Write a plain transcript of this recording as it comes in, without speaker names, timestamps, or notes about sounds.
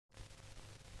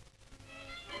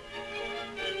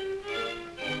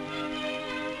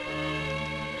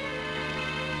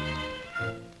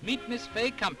Meet Miss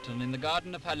Fay Compton in the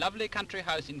garden of her lovely country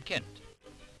house in Kent.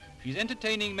 She's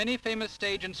entertaining many famous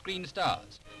stage and screen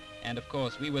stars, and of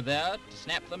course we were there to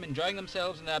snap them enjoying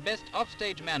themselves in their best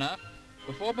offstage manner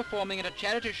before performing at a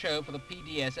charity show for the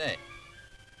PDSA.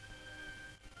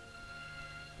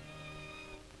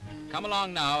 Come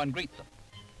along now and greet them.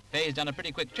 Fay's done a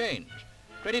pretty quick change.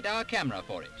 Credit our camera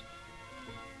for it.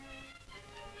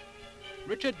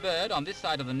 Richard Bird, on this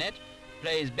side of the net,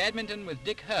 plays badminton with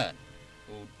Dick Hearne,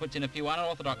 who puts in a few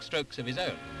unorthodox strokes of his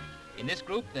own. In this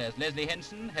group, there's Leslie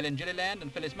Henson, Helen, Gilliland,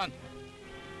 and Phyllis Monkman.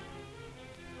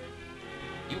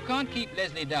 You can't keep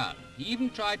Leslie down. He even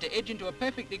tried to edge into a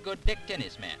perfectly good deck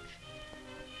tennis match.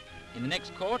 In the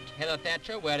next court, Heather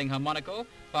Thatcher, wearing her monocle,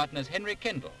 partners Henry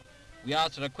Kendal. We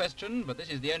asked her a question, but this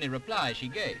is the only reply she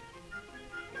gave.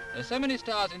 There's so many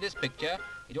stars in this picture,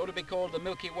 it ought to be called the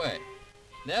Milky Way.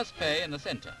 There's Fay in the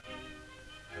centre.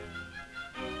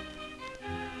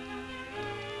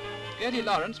 Gertrude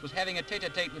Lawrence was having a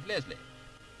tete-a-tete with Leslie.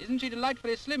 Isn't she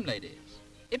delightfully slim, ladies?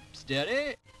 Ips,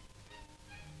 dearie.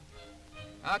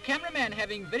 Our cameraman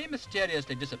having very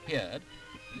mysteriously disappeared,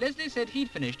 Leslie said he'd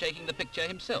finish taking the picture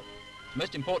himself. It's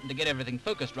most important to get everything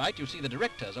focused right. You see the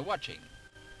directors are watching.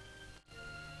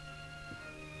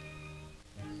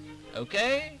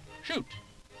 Okay, shoot.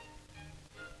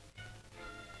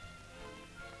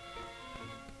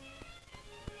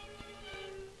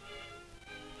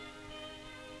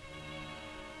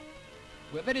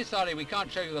 We're very sorry we can't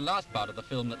show you the last part of the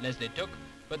film that Leslie took,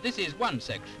 but this is one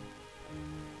section.